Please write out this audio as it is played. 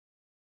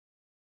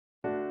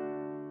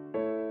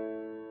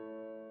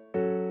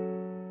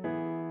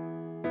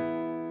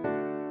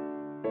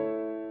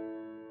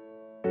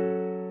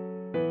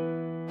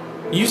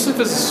YUSIF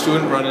is a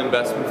student-run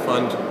investment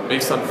fund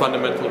based on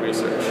fundamental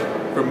research.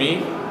 For me,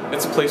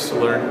 it's a place to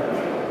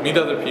learn, meet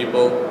other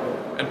people,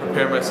 and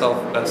prepare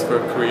myself best for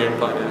a career in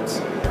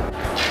finance.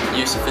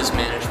 YUSIF is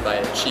managed by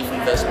a chief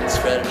investment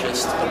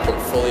strategist, a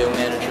portfolio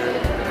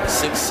manager,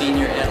 6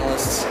 senior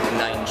analysts,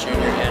 9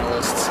 junior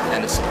analysts,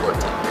 and a support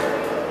team.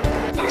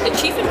 The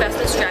chief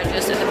investment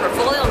strategist and the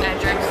portfolio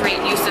manager create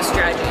YUSIF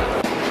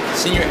strategy.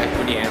 Senior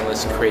equity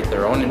analysts create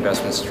their own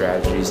investment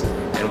strategies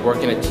and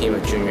work in a team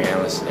of junior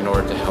analysts in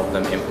order to help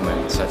them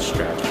implement such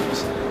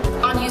strategies.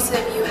 On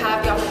YUSIF, you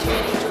have the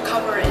opportunity to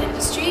cover an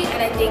industry,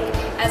 and I think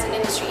as an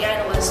industry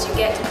analyst, you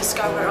get to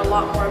discover a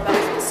lot more about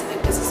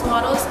specific business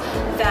models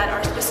that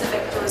are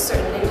specific to a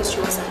certain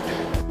industry or sector.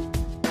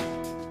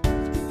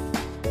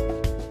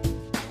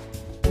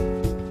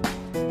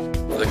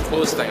 The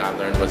coolest thing I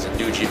learned was the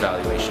Doji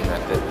valuation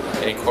method.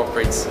 It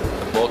incorporates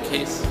the bull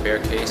case, bear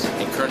case,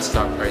 and current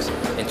stock price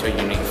into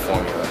a unique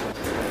formula.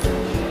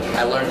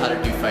 I learned how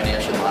to do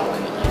financial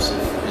modeling at YUSIF.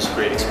 It was a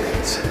great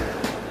experience.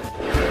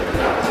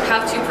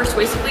 How to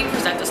persuasively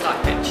present a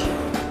stock pitch.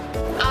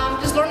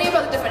 Just learning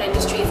about the different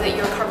industries that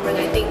you're covering.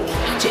 I think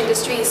each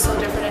industry is so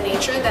different in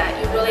nature that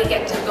you really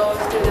get to go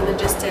through the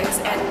logistics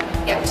and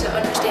get to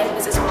understand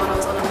business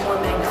models on a more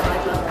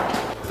magnified level.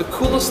 The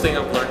coolest thing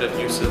I've learned at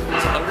YUSIF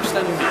is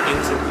understanding the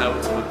ins and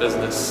outs of a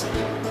business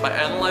by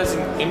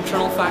analyzing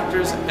internal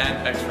factors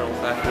and external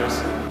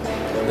factors.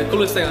 The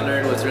coolest thing I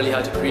learned was really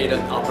how to create an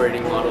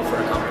operating model for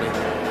a company.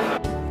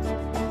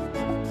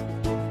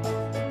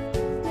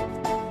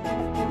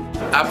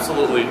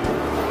 Absolutely.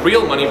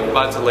 Real money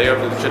provides a layer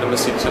of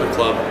legitimacy to the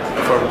club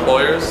for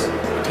employers,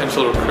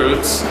 potential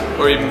recruits,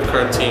 or even the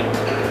current team.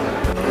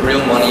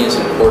 Real money is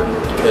important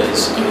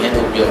because you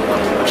handle real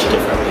money much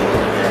differently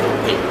than you handle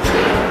paper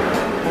trading.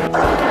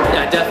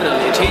 Yeah,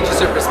 definitely. It changes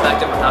your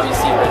perspective on how you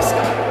see risk.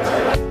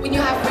 When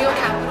you have real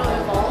capital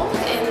involved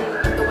in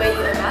the way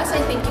you invest,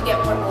 I think you get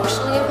more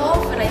emotionally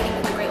involved, and I think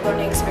it's a great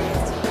learning experience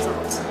as a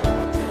result.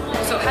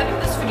 So having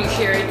this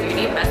fiduciary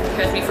duty best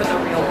prepares me for the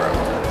real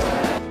world.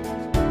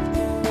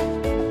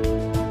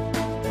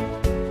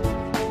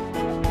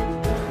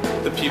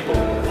 The people.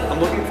 I'm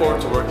looking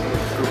forward to working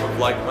with a group of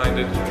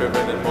like-minded,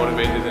 driven, and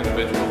motivated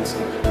individuals.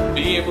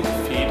 Being able to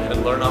feed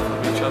and learn off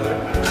of each other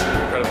is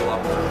an incredible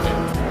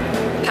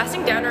opportunity.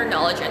 Passing down our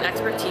knowledge and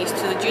expertise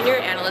to the junior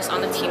analysts on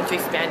the team to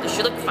expand the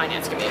Schulich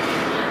finance community.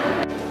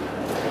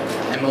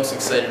 I'm most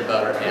excited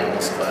about our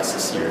analyst class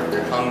this year.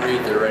 They're hungry,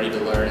 they're ready to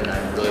learn, and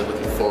I'm really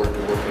looking forward to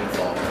working with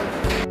all of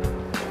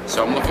them.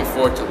 So I'm looking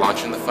forward to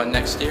launching the fund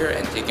next year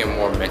and taking a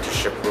more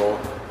mentorship role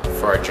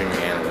for our junior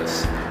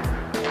analysts.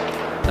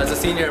 As a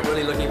senior, I'm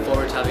really looking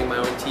forward to having my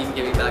own team,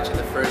 giving back to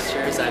the first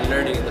years and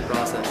learning in the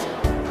process.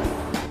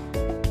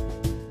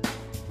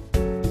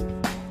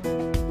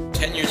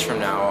 10 years from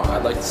now,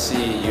 I'd like to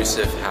see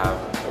YUSIF have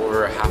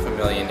over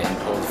 $500,000 in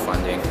total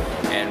funding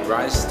and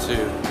rise to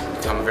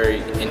become a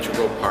very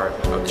integral part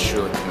of the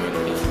Schulich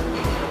community.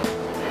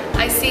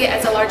 I see it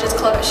as the largest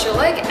club at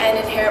Schulich and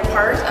an inherent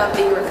part of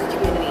the Eureka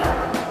community.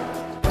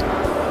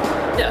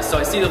 Yeah, so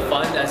I see the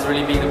fund as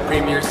really being the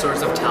premier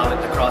source of talent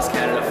across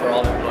Canada for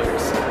all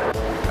employers.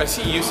 I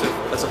see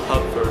YUSIF as a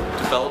hub for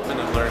development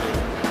and learning.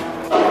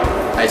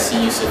 I see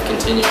YUSIF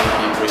continuing to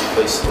be a great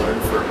place to learn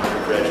for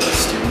undergraduate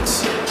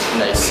students,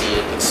 and I see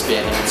it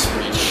expanding its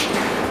reach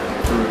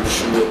through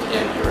Schulich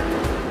and Eureka.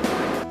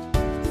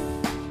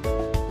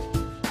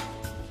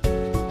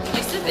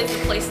 YUSIF is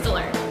a place to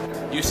learn.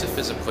 YUSIF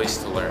is a place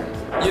to learn.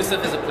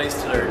 YUSIF is a place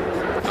to learn.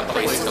 A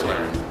place to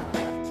learn.